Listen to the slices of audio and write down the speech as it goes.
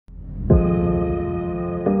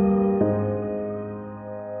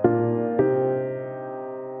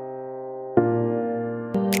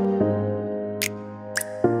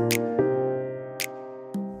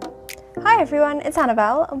Hi everyone, it's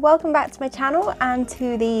Annabelle and welcome back to my channel and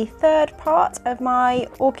to the third part of my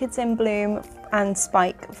Orchids in Bloom and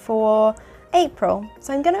Spike for April.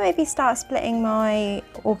 So I'm going to maybe start splitting my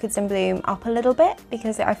Orchids in Bloom up a little bit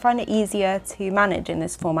because I find it easier to manage in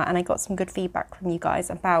this format, and I got some good feedback from you guys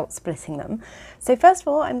about splitting them. So first of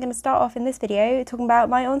all, I'm going to start off in this video talking about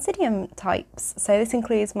my Oncidium types. So this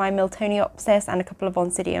includes my Miltoniopsis and a couple of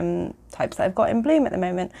Oncidium types that I've got in bloom at the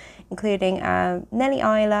moment, including Nelly,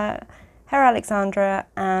 Herr, Alexandre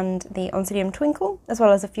and the Oncidium Twinkle, as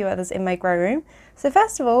well as a few others in my grow room. So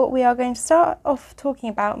first of all, we are going to start off talking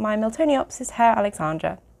about my Miltoniopsis Herr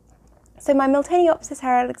Alexandre. So my Miltoniopsis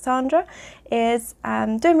Herr Alexandre is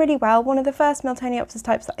doing really well. One of the first Miltoniopsis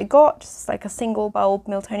types that I got, just like a single bulb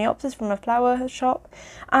Miltoniopsis from a flower shop,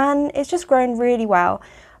 and it's just grown really well.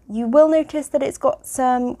 You will notice that it's got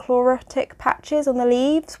some chlorotic patches on the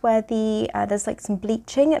leaves where there's like some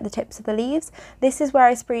bleaching at the tips of the leaves. This is where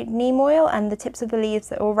I sprayed neem oil, and the tips of the leaves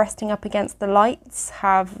that were resting up against the lights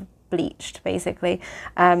have bleached basically.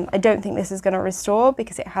 I don't think this is going to restore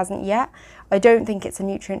because it hasn't yet. I don't think it's a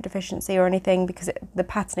nutrient deficiency or anything because the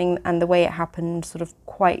patterning and the way it happened sort of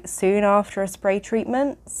quite soon after a spray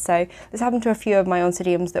treatment. So this happened to a few of my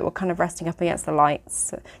Oncidiums that were kind of resting up against the lights.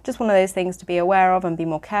 So just one of those things to be aware of and be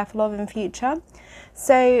more careful of in future.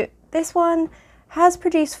 So this one has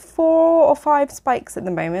produced 4 or 5 spikes at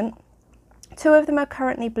the moment. 2 of them are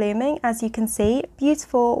currently blooming, as you can see.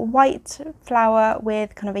 Beautiful white flower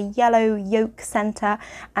with kind of a yellow yolk centre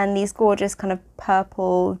and these gorgeous kind of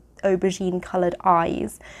purple aubergine coloured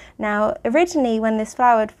eyes. Now originally when this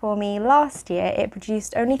flowered for me last year, it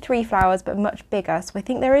produced only 3 flowers but much bigger, so I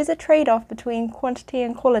think there is a trade-off between quantity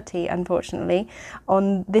and quality unfortunately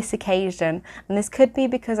on this occasion, and this could be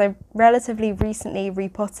because I relatively recently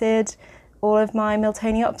repotted all of my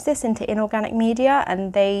Miltoniopsis into inorganic media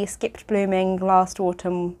and they skipped blooming last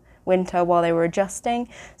autumn winter while they were adjusting.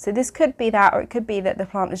 So this could be that, or it could be that the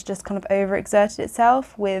plant has just kind of overexerted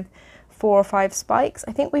itself with 4 or 5 spikes.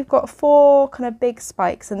 I think we've got 4 kind of big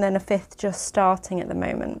spikes and then a 5th just starting at the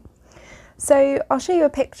moment. So I'll show you a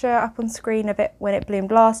picture up on screen of it when it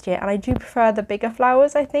bloomed last year, and I do prefer the bigger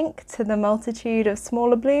flowers, I think, to the multitude of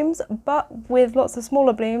smaller blooms, but with lots of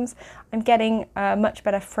smaller blooms I'm getting a much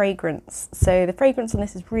better fragrance. So the fragrance on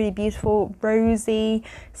this is really beautiful, rosy,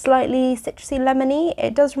 slightly citrusy lemony.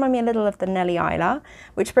 It does remind me a little of the Nelly,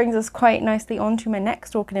 which brings us quite nicely onto my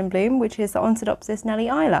next orchid in bloom, which is the Oncidopsis Nelly.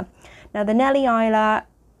 Now the Nelly,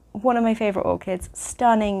 one of my favourite orchids,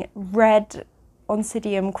 stunning red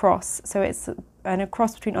Oncidium cross, so it's a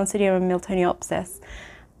cross between Oncidium and Miltoniopsis.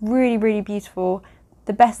 Really, really beautiful.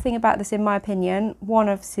 The best thing about this, in my opinion, one,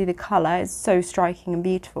 obviously the colour is so striking and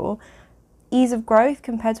beautiful. Ease of growth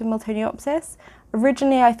compared to Miltoniopsis.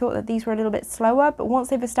 Originally I thought that these were a little bit slower, but once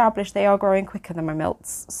they've established they are growing quicker than my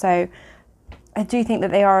Milts. So I do think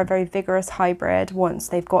that they are a very vigorous hybrid once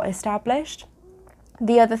they've got established.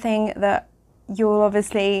 The other thing that you'll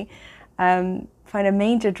obviously find a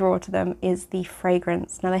major draw to them is the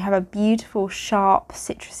fragrance. Now they have a beautiful sharp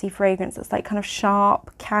citrusy fragrance that's like kind of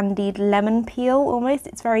sharp candied lemon peel almost.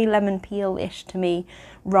 It's very lemon peel-ish to me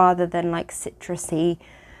rather than like citrusy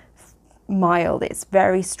mild. It's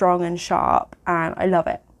very strong and sharp and I love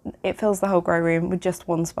it. It fills the whole grow room with just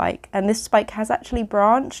 1 spike, and this spike has actually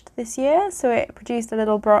branched this year, so it produced a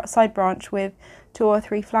little side branch with 2 or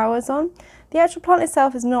 3 flowers on. The actual plant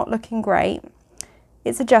itself is not looking great.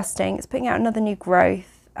 It's adjusting, it's putting out another new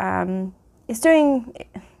growth. It's doing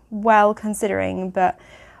well considering, but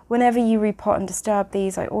whenever you repot and disturb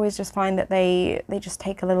these, I always just find that they just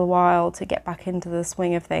take a little while to get back into the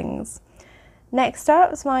swing of things. Next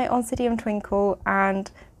up is my Oncidium Twinkle, and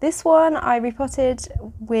this one I repotted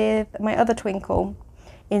with my other Twinkle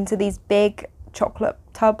into these big chocolate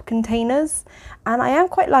tub containers, and I am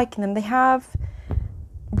quite liking them. They have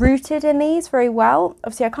rooted in these very well.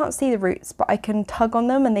 Obviously I can't see the roots, but I can tug on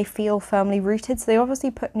them and they feel firmly rooted, so they obviously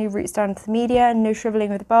put new roots down into the media, no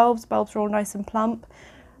shrivelling with the bulbs. Bulbs are all nice and plump.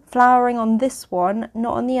 Flowering on this one,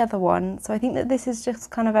 not on the other one, so I think that this is just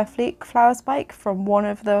kind of a fluke flower spike from one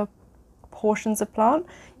of the portions of plant.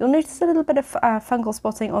 You'll notice a little bit of fungal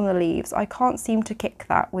spotting on the leaves. I can't seem to kick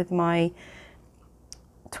that with my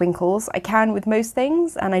Twinkles. I can with most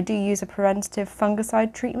things, and I do use a preventative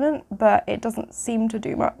fungicide treatment, but it doesn't seem to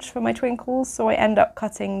do much for my Twinkles, so I end up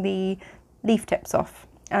cutting the leaf tips off,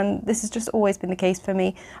 and this has just always been the case for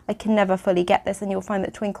me. I can never fully get this, and you'll find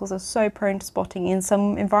that Twinkles are so prone to spotting in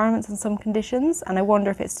some environments and some conditions, and I wonder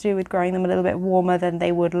if it's to do with growing them a little bit warmer than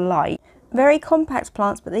they would like. Very compact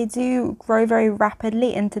plants, but they do grow very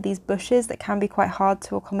rapidly into these bushes that can be quite hard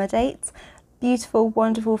to accommodate. Beautiful,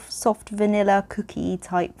 wonderful, soft vanilla cookie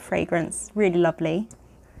type fragrance, really lovely.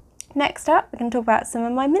 Next up, we're going to talk about some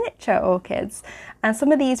of my miniature orchids, and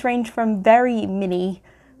some of these range from very mini,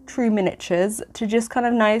 true miniatures, to just kind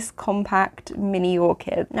of nice compact mini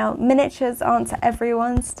orchid. Now, miniatures aren't to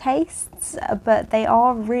everyone's tastes, but they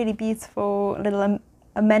are really beautiful little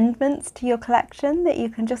amendments to your collection that you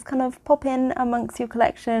can just kind of pop in amongst your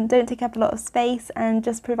collection, don't take up a lot of space, and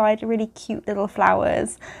just provide really cute little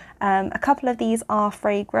flowers. A couple of these are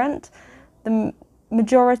fragrant. The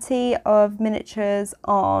majority of miniatures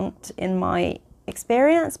aren't, in my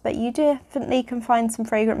experience, but you definitely can find some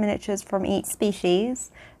fragrant miniatures from each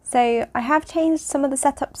species. So I have changed some of the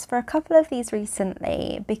setups for a couple of these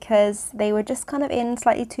recently because they were just kind of in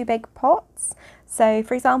slightly too big pots. So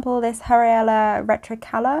for example, this Haraella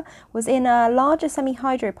retrocalla was in a larger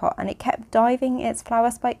semi-hydro pot, and it kept diving its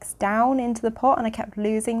flower spikes down into the pot, and I kept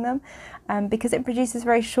losing them. Because it produces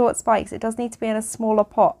very short spikes, it does need to be in a smaller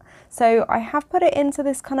pot. So I have put it into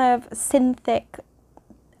this kind of synthic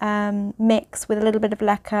mix with a little bit of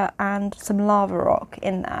leca and some lava rock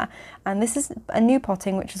in there, and this is a new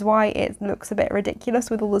potting, which is why it looks a bit ridiculous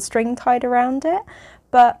with all the string tied around it.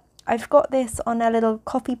 But I've got this on a little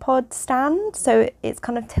coffee pod stand, so it's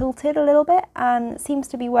kind of tilted a little bit and seems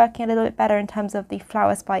to be working a little bit better in terms of the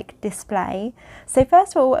flower spike display. So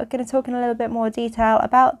first of all, we're going to talk in a little bit more detail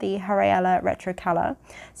about the Haraella retrocalla.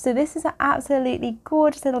 So this is an absolutely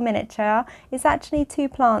gorgeous little miniature. It's actually two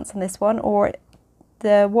plants on this one, or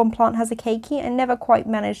the one plant has a keiki. I never quite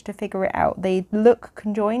managed to figure it out. They look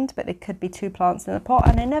conjoined, but they could be two plants in the pot,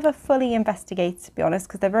 and I never fully investigated, to be honest,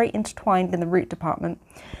 because they're very intertwined in the root department.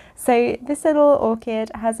 So this little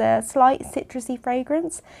orchid has a slight citrusy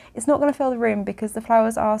fragrance. It's not going to fill the room because the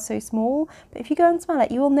flowers are so small, but if you go and smell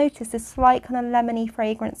it, you will notice this slight kind of lemony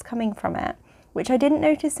fragrance coming from it, which I didn't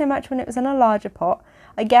notice so much when it was in a larger pot.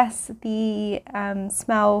 I guess the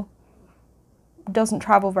smell doesn't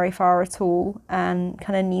travel very far at all and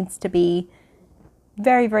kind of needs to be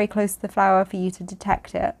very, very close to the flower for you to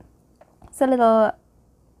detect it. It's a little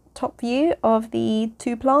top view of the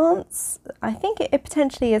two plants. I think it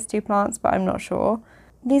potentially is two plants, but I'm not sure.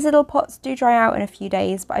 These little pots do dry out in a few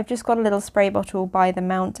days, but I've just got a little spray bottle by the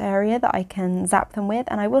mount area that I can zap them with,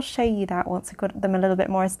 and I will show you that once I've got them a little bit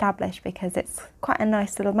more established, because it's quite a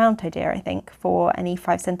nice little mount idea, I think, for any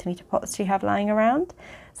 5cm pots you have lying around.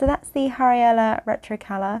 So that's the Haraella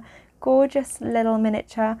retrocalla, gorgeous little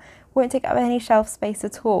miniature, won't take up any shelf space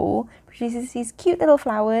at all, produces these cute little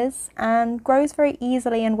flowers and grows very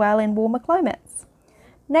easily and well in warmer climates.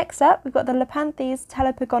 Next up, we've got the Lepanthes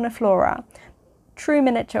telipogoniflora, true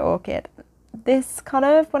miniature orchid. This kind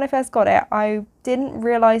of, when I first got it, I didn't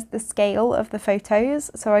realise the scale of the photos,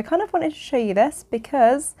 so I kind of wanted to show you this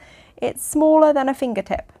because it's smaller than a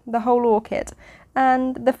fingertip, the whole orchid.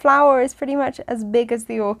 And the flower is pretty much as big as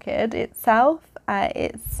the orchid itself.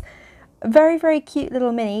 It's a very, very cute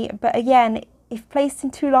little mini, but again, if placed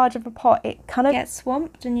in too large of a pot, it kind of gets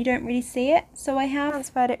swamped and you don't really see it. So I have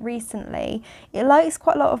transferred it recently. It likes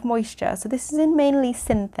quite a lot of moisture, so this is in mainly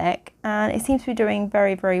synthic, and it seems to be doing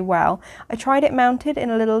very, very well. I tried it mounted in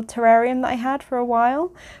a little terrarium that I had for a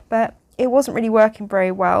while, but it wasn't really working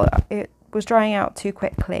very well. It was drying out too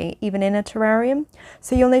quickly, even in a terrarium.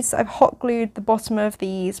 So you'll notice I've hot glued the bottom of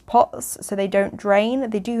these pots so they don't drain.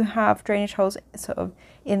 They do have drainage holes sort of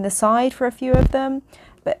in the side for a few of them,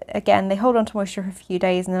 but again, they hold on to moisture for a few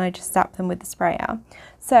days, and then I just zap them with the sprayer.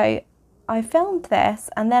 So I filmed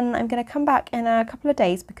this, and then I'm going to come back in a couple of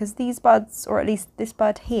days because these buds, or at least this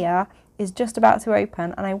bud here, is just about to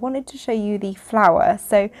open, and I wanted to show you the flower.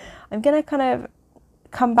 So I'm going to kind of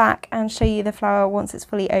come back and show you the flower once it's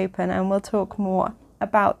fully open, and we'll talk more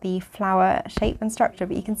about the flower shape and structure.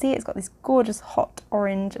 But you can see it's got these gorgeous hot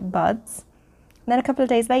orange buds. And then a couple of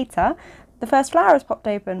days later, the first flower has popped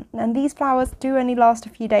open, and these flowers do only last a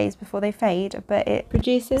few days before they fade, but it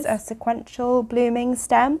produces a sequential blooming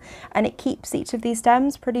stem, and it keeps each of these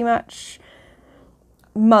stems pretty much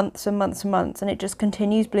months and months and months, and it just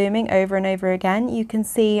continues blooming over and over again. You can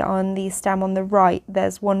see on the stem on the right,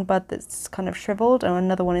 there's one bud that's kind of shriveled and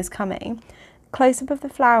another one is coming. Close up of the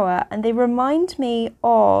flower, and they remind me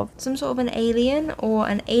of some sort of an alien or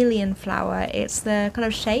an alien flower. It's the kind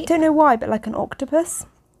of shape, don't know why, but like an octopus.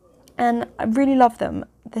 And I really love them.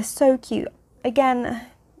 They're so cute. Again,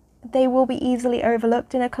 they will be easily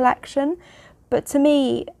overlooked in a collection, but to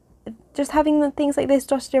me, just having the things like this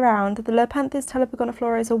dotted around, the Lepanthes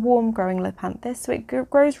telipogoniflora is a warm growing Lepanthes, so it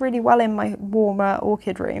grows really well in my warmer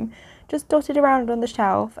orchid room, just dotted around on the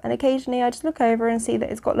shelf, and occasionally I just look over and see that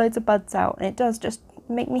it's got loads of buds out, and it does just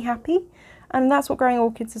make me happy, and that's what growing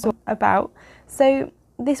orchids is all about. So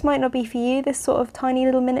this might not be for you, this sort of tiny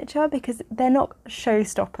little miniature, because they're not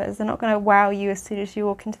showstoppers. They're not going to wow you as soon as you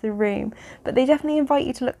walk into the room, but they definitely invite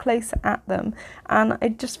you to look closer at them. And I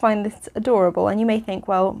just find this adorable. And you may think,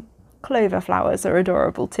 well, clover flowers are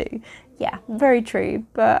adorable too. Yeah, very true.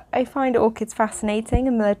 But I find orchids fascinating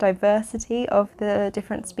and the diversity of the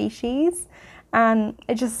different species. And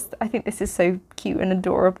I think this is so cute and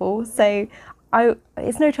adorable. So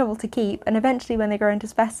it's no trouble to keep. And eventually when they grow into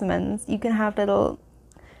specimens, you can have little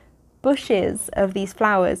bushes of these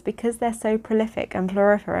flowers because they're so prolific and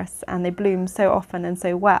floriferous and they bloom so often and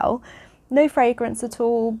so well. No fragrance at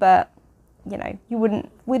all, but you know, you wouldn't,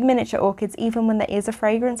 with miniature orchids, even when there is a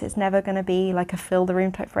fragrance, it's never going to be like a fill the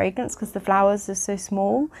room type fragrance because the flowers are so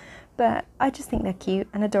small. But I just think they're cute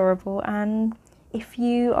and adorable, and if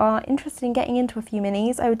you are interested in getting into a few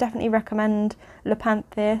minis, I would definitely recommend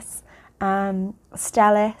Lepanthes.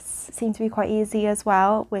 Stelis seem to be quite easy as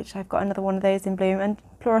well, which I've got another one of those in bloom, and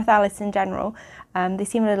Pleurothallis in general. They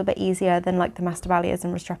seem a little bit easier than like the masdevallias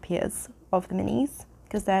and rostropias of the minis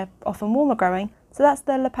because they're often warmer growing. So that's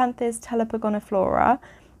the Lepanthes telipogoniflora.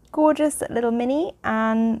 Gorgeous little mini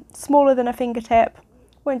and smaller than a fingertip.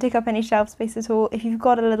 Won't take up any shelf space at all. If you've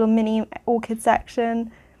got a little mini orchid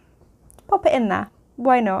section, pop it in there.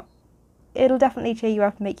 Why not? It'll definitely cheer you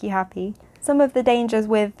up and make you happy. Some of the dangers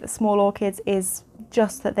with small orchids is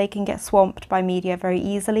just that they can get swamped by media very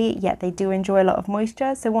easily, yet they do enjoy a lot of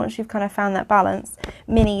moisture. So once you've kind of found that balance,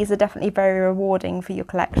 minis are definitely very rewarding for your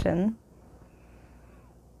collection.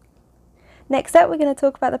 Next up, we're going to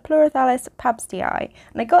talk about the Pleurothallis pabstii,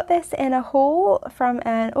 and I got this in a haul from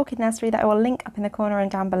an orchid nursery that I will link up in the corner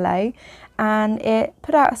and down below, and it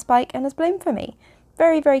put out a spike and has bloomed for me.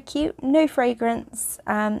 Very, very cute, no fragrance,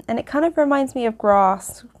 and it kind of reminds me of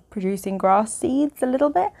grass, producing grass seeds a little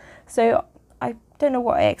bit, so I don't know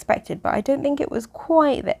what I expected, but I don't think it was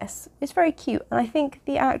quite this. It's very cute, and I think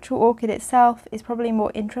the actual orchid itself is probably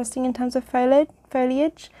more interesting in terms of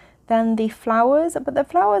foliage than the flowers, but the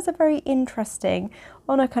flowers are very interesting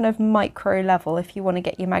on a kind of micro level if you want to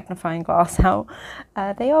get your magnifying glass out.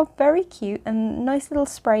 They are very cute and nice little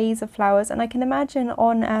sprays of flowers, and I can imagine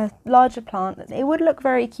on a larger plant that they would look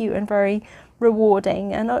very cute and very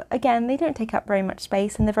rewarding, and again they don't take up very much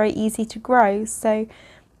space and they're very easy to grow, so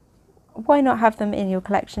why not have them in your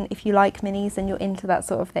collection if you like minis and you're into that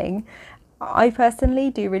sort of thing. I personally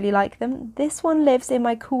do really like them. This one lives in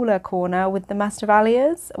my cooler corner with the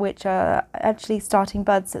masdevallias, which are actually starting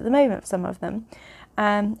buds at the moment for some of them.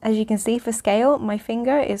 As you can see, for scale, my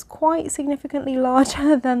finger is quite significantly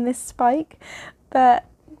larger than this spike, but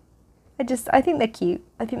I think they're cute.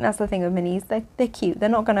 I think that's the thing with minis, they're cute. They're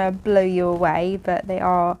not going to blow you away, but they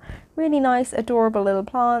are really nice, adorable little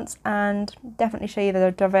plants and definitely show you the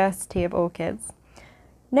diversity of orchids.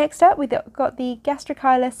 Next up, we've got the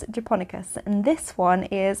Gastrochilus japonicus, and this one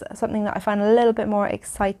is something that I find a little bit more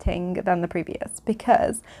exciting than the previous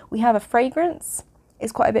because we have a fragrance,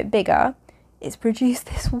 it's quite a bit bigger, it's produced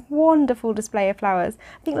this wonderful display of flowers.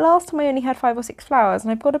 I think last time I only had 5 or 6 flowers,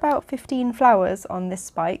 and I've got about 15 flowers on this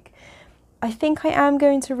spike. I think I am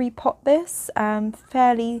going to repot this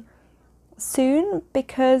fairly soon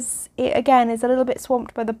because it again is a little bit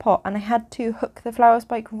swamped by the pot, and I had to hook the flower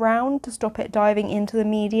spike round to stop it diving into the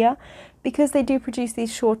media because they do produce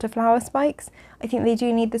these shorter flower spikes. I think they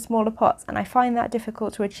do need the smaller pots, and I find that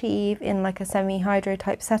difficult to achieve in like a semi-hydro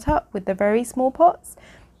type setup with the very small pots.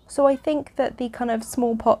 So I think that the kind of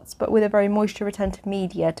small pots but with a very moisture retentive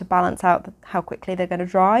media to balance out how quickly they're going to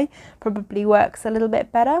dry probably works a little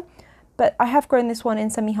bit better. But I have grown this one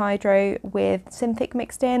in semi-hydro with Synthic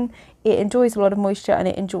mixed in. It enjoys a lot of moisture and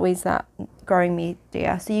it enjoys that growing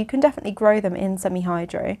media. So you can definitely grow them in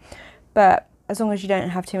semi-hydro, but as long as you don't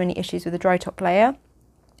have too many issues with the dry top layer.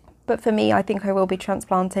 But for me, I think I will be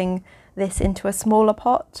transplanting this into a smaller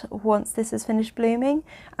pot once this is finished blooming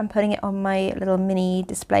and putting it on my little mini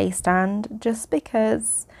display stand, just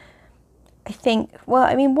because I think, well,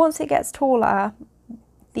 I mean, once it gets taller,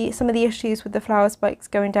 some of the issues with the flower spikes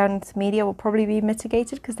going down into the media will probably be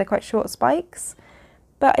mitigated because they're quite short spikes,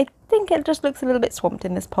 but I think it just looks a little bit swamped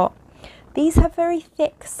in this pot. These have very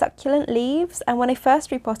thick succulent leaves, and when I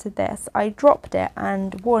first repotted this I dropped it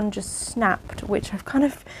and one just snapped, which I've kind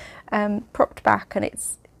of propped back, and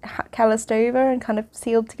it's calloused over and kind of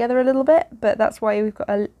sealed together a little bit, but that's why we've got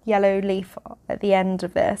a yellow leaf at the end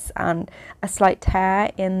of this and a slight tear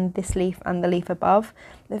in this leaf and the leaf above.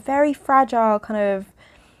 They're very fragile, kind of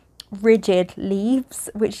rigid leaves,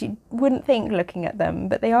 which you wouldn't think looking at them,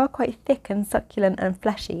 but they are quite thick and succulent and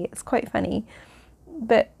fleshy. It's quite funny,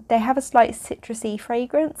 but they have a slight citrusy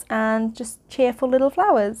fragrance and just cheerful little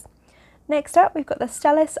flowers. Next up, we've got the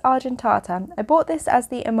Stelis argentata. I bought this as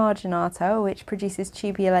the emarginata, which produces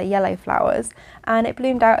tubular yellow flowers, and it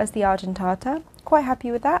bloomed out as the argentata. Quite happy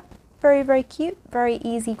with that. Very, very cute, very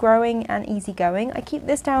easy growing and easy going. I keep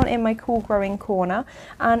this down in my cool growing corner,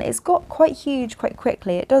 and it's got quite huge quite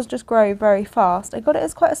quickly. It does just grow very fast. I got it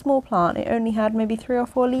as quite a small plant. It only had maybe 3 or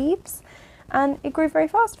 4 leaves, and it grew very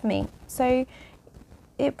fast for me. So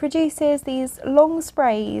it produces these long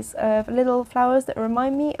sprays of little flowers that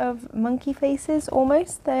remind me of monkey faces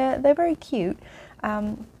almost. They're very cute.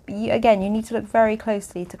 Again, you need to look very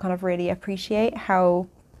closely to kind of really appreciate how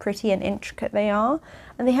pretty and intricate they are.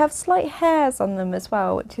 And they have slight hairs on them as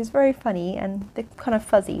well, which is very funny, and they're kind of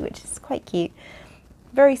fuzzy, which is quite cute.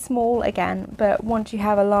 Very small again, but once you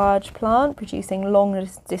have a large plant producing long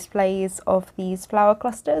displays of these flower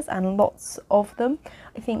clusters and lots of them,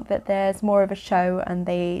 I think that there's more of a show and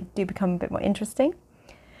they do become a bit more interesting.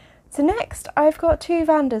 So next I've got 2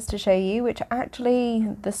 Vandas to show you, which are actually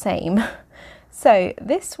the same. So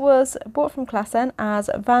this was bought from Catasetum as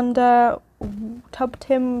Vanda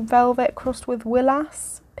tubtim velvet crossed with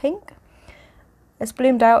wilas pink. It's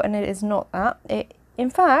bloomed out and it is not that. In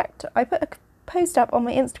fact, I put a post up on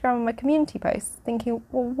my Instagram and my community posts thinking,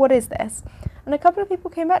 well, what is this? And a couple of people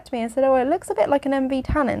came back to me and said, oh, it looks a bit like an MV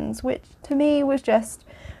Tannins, which to me was just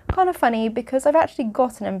kind of funny because I've actually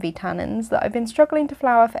got an MV Tannins that I've been struggling to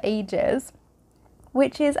flower for ages,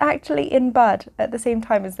 which is actually in bud at the same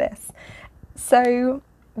time as this. So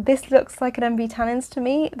this looks like an MV Tannins to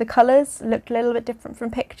me. The colours looked a little bit different from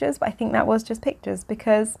pictures, but I think that was just pictures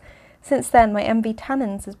because since then my MV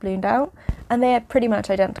Tannins has bloomed out and they are pretty much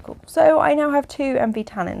identical. So I now have 2 MV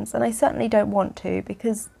Tannins, and I certainly don't want to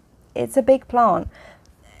because it's a big plant.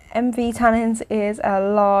 MV Tannins is a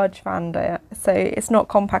large Vanda, so it's not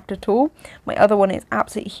compact at all. My other one is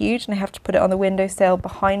absolutely huge and I have to put it on the windowsill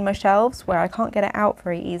behind my shelves where I can't get it out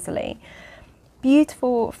very easily.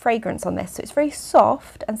 Beautiful fragrance on this, so it's very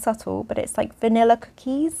soft and subtle, but it's like vanilla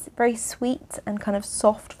cookies, very sweet and kind of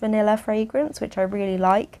soft vanilla fragrance, which I really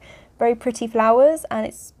like. Very pretty flowers, and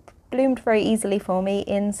it's bloomed very easily for me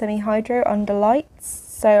in semi-hydro under lights,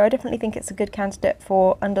 so I definitely think it's a good candidate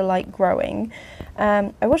for under light growing.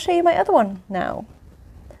 I will show you my other one now.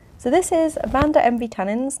 So this is Vanda MV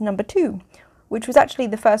Tannins number 2, which was actually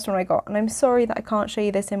the first one I got, and I'm sorry that I can't show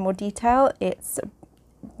you this in more detail. It's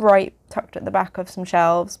right tucked at the back of some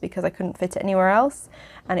shelves because I couldn't fit it anywhere else,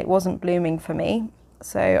 and it wasn't blooming for me.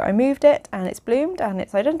 So I moved it and it's bloomed and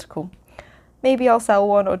it's identical. Maybe I'll sell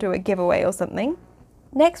one or do a giveaway or something.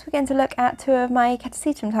 Next we're going to look at 2 of my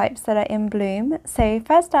Catasetum types that are in bloom. So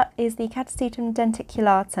first up is the Catasetum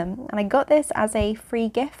denticulatum, and I got this as a free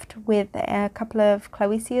gift with a couple of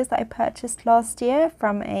Cloweasias that I purchased last year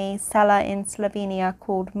from a seller in Slovenia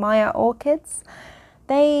called Maya Orchids.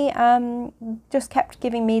 They just kept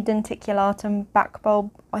giving me denticulatum back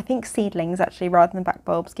bulb, I think seedlings actually rather than back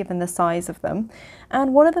bulbs given the size of them,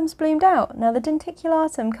 and one of them's bloomed out. Now the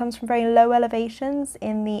denticulatum comes from very low elevations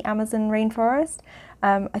in the Amazon rainforest.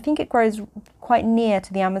 I think it grows quite near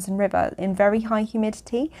to the Amazon River in very high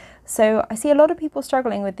humidity, so I see a lot of people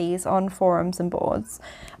struggling with these on forums and boards.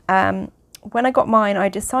 When I got mine, I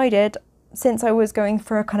decided, since I was going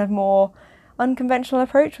for a kind of more unconventional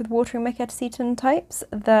approach with watering my Catasetum types,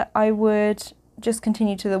 that I would just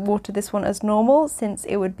continue to water this one as normal, since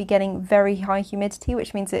it would be getting very high humidity,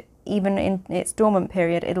 which means that even in its dormant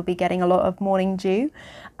period it'll be getting a lot of morning dew,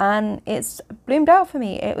 and it's bloomed out for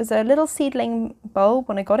me. It was a little seedling bulb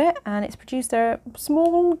when I got it, and it's produced a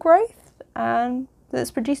small growth and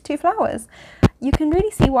it's produced 2 flowers. You can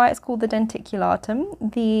really see why it's called the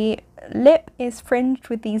denticulatum. The lip is fringed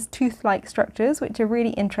with these tooth-like structures, which are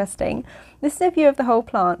really interesting. This is a view of the whole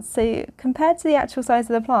plant, so compared to the actual size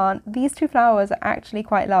of the plant, these 2 flowers are actually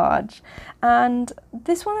quite large. And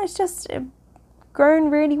this one has just grown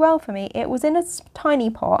really well for me. It was in a tiny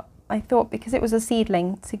pot. I thought because it was a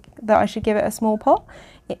seedling that I should give it a small pot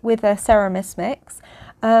with a Ceramis mix.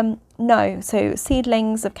 No, so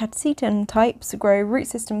seedlings of Catasetum types grow root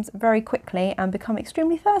systems very quickly and become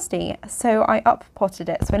extremely thirsty, so I up-potted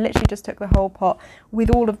it. So I literally just took the whole pot with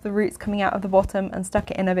all of the roots coming out of the bottom and stuck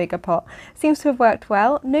it in a bigger pot. Seems to have worked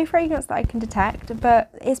well. No fragrance that I can detect, but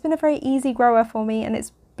it's been a very easy grower for me, and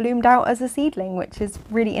it's bloomed out as a seedling, which is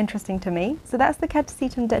really interesting to me. So that's the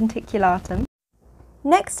Catasetum denticulatum.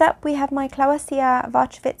 Next up we have my Clowesia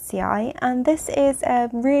warczewitzii, and this is a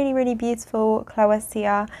really beautiful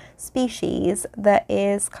Clowesia species that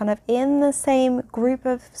is kind of in the same group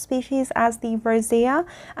of species as the rosea,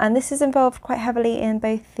 and this is involved quite heavily in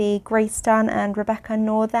both the Greystone and Rebecca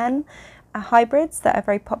Northern hybrids that are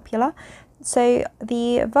very popular. So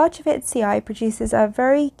the warczewitzii produces a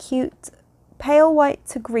very cute pale white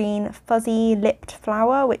to green fuzzy lipped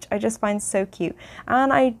flower, which I just find so cute.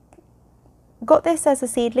 And I got this as a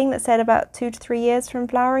seedling that said about 2 to 3 years from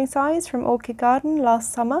flowering size from Orchid Garden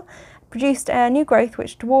last summer. Produced a new growth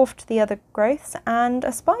which dwarfed the other growths and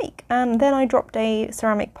a spike, and then I dropped a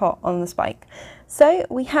ceramic pot on the spike. So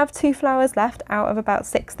we have 2 flowers left out of about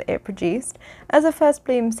 6 that it produced. As a first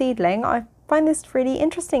bloom seedling, I find this really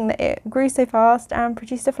interesting that it grew so fast and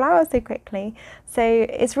produced a flower so quickly. So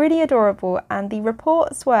it's really adorable, and the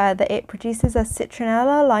reports were that it produces a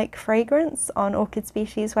citronella-like fragrance on Orchid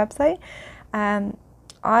Species website.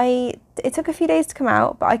 It took a few days to come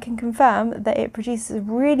out, but I can confirm that it produces a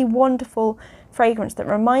really wonderful fragrance that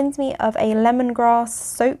reminds me of a lemongrass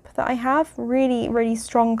soap that I have. Really, really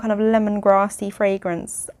strong kind of lemongrassy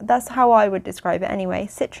fragrance. That's how I would describe it anyway.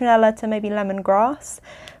 Citronella to maybe lemongrass.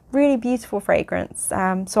 Really beautiful fragrance.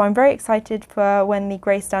 So I'm very excited for when the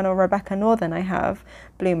Greystone or Rebecca Northern I have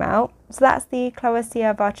bloom out. So that's the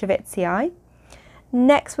Clowesia warczewitzii.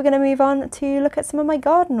 Next, we're going to move on to look at some of my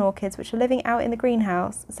garden orchids which are living out in the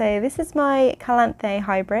greenhouse. So this is my Calanthe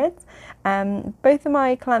hybrids. Both of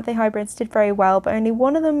my Calanthe hybrids did very well, but only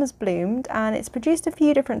one of them has bloomed, and it's produced a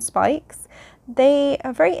few different spikes. They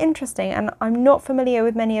are very interesting, and I'm not familiar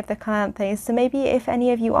with many of the Calanthes, so maybe if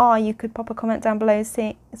any of you are, you could pop a comment down below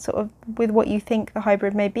sort of with what you think the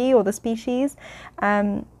hybrid may be or the species.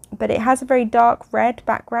 But it has a very dark red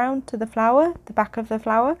background to the flower, the back of the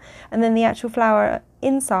flower, and then the actual flower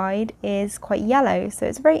inside is quite yellow, so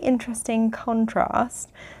it's a very interesting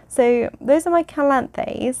contrast. So those are my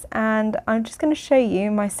Calanthes, and I'm just going to show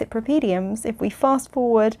you my Cypripediums. If we fast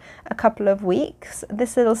forward a couple of weeks,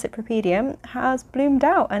 this little Cypripedium has bloomed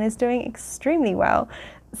out and is doing extremely well.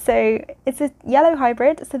 So it's a yellow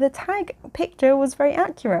hybrid, so the tag picture was very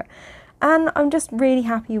accurate, and I'm just really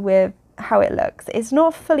happy with how it looks. It's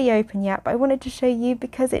not fully open yet, but I wanted to show you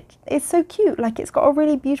because it's so cute. Like, it's got a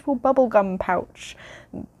really beautiful bubblegum pouch.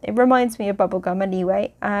 It reminds me of bubblegum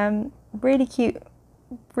anyway. Really cute,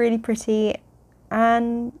 really pretty,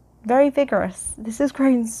 and very vigorous. This has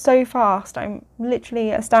grown so fast. I'm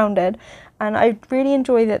literally astounded, and I really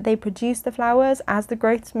enjoy that they produce the flowers as the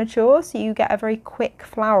growths mature, so you get a very quick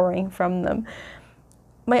flowering from them.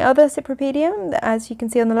 My other Cypripedium, as you can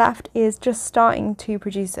see on the left, is just starting to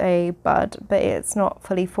produce a bud, but it's not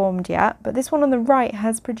fully formed yet. But this one on the right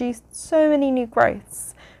has produced so many new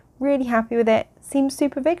growths. Really happy with it. Seems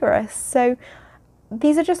super vigorous. So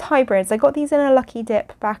these are just hybrids. I got these in a lucky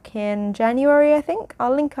dip back in January, I think.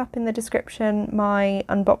 I'll link up in the description my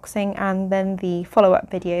unboxing and then the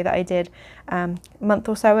follow-up video that I did a month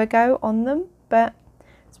or so ago on them. But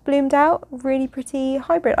bloomed out, really pretty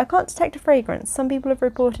hybrid. I can't detect a fragrance. Some people have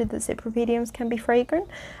reported that Cypripediums can be fragrant,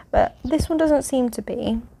 but this one doesn't seem to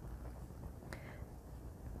be.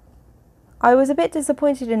 I was a bit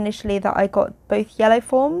disappointed initially that I got both yellow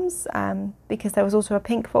forms because there was also a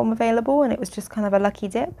pink form available, and it was just kind of a lucky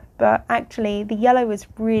dip, but actually the yellow is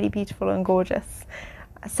really beautiful and gorgeous.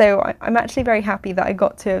 So I'm actually very happy that I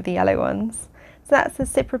got 2 of the yellow ones. So that's the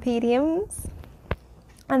Cypripediums.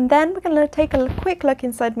 And then we're going to take a quick look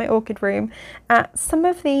inside my orchid room at some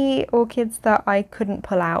of the orchids that I couldn't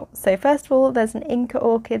pull out. So first of all, there's an Inca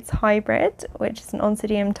Orchids hybrid, which is an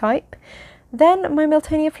Oncidium type. Then my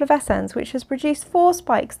Miltoniopsis, which has produced 4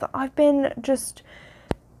 spikes that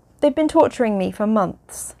they've been torturing me for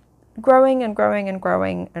months. Growing and growing and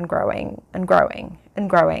growing and growing and growing and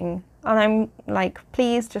growing. And I'm like,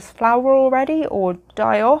 please just flower already, or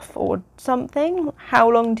die off, or something. How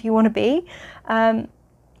long do you want to be?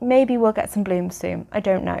 Maybe we'll get some blooms soon, I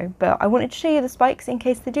don't know, but I wanted to show you the spikes in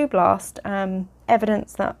case they do blast,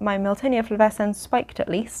 evidence that my Miltoniopsis spiked at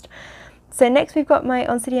least. So next we've got my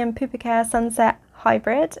Oncidium pupicaire sunset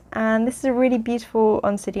hybrid, and this is a really beautiful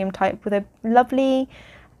Oncidium type with a lovely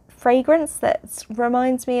fragrance that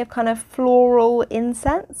reminds me of kind of floral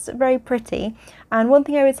incense, very pretty. And one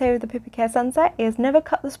thing I would say with the pupicaire sunset is never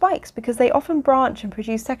cut the spikes, because they often branch and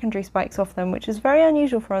produce secondary spikes off them, which is very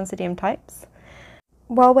unusual for Oncidium types.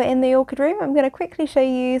 While we're in the orchid room, I'm going to quickly show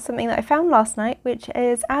you something that I found last night, which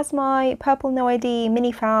is as my purple no ID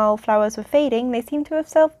mini fowl flowers were fading, they seem to have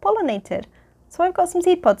self-pollinated. So I've got some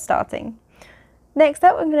seed pods starting. Next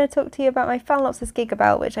up, I'm going to talk to you about my Phalaenopsis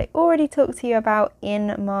gigabelle, which I already talked to you about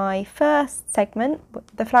in my first segment.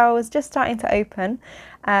 The flower was just starting to open.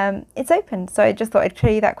 It's opened, so I just thought I'd show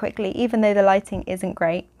you that quickly, even though the lighting isn't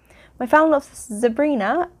great. My Phalaenopsis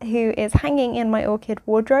zebrina, who is hanging in my orchid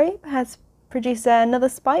wardrobe, has produced another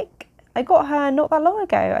spike. I got her not that long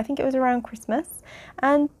ago, I think it was around Christmas,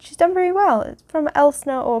 and she's done very well. It's from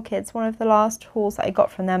Elsner Orchids, one of the last hauls that I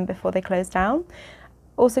got from them before they closed down.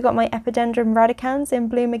 Also got my Epidendrum radicans in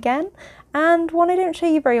bloom again, and one I don't show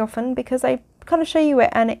you very often because I kind of show you it,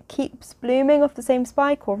 and it keeps blooming off the same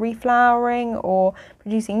spike or reflowering or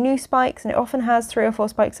producing new spikes, and it often has 3 or 4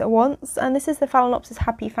 spikes at once. And this is the Phalaenopsis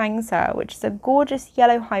Happy Fangsa, which is a gorgeous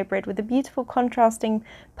yellow hybrid with a beautiful contrasting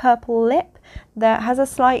purple lip that has a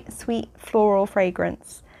slight sweet floral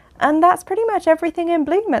fragrance. And that's pretty much everything in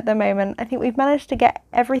bloom at the moment. I think we've managed to get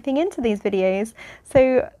everything into these videos.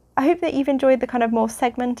 So I hope that you've enjoyed the kind of more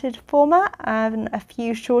segmented format and a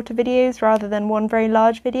few shorter videos rather than one very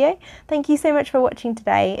large video. Thank you so much for watching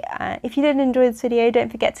today. If you did enjoy this video,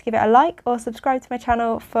 don't forget to give it a like or subscribe to my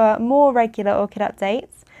channel for more regular orchid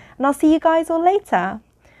updates. And I'll see you guys all later.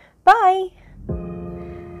 Bye!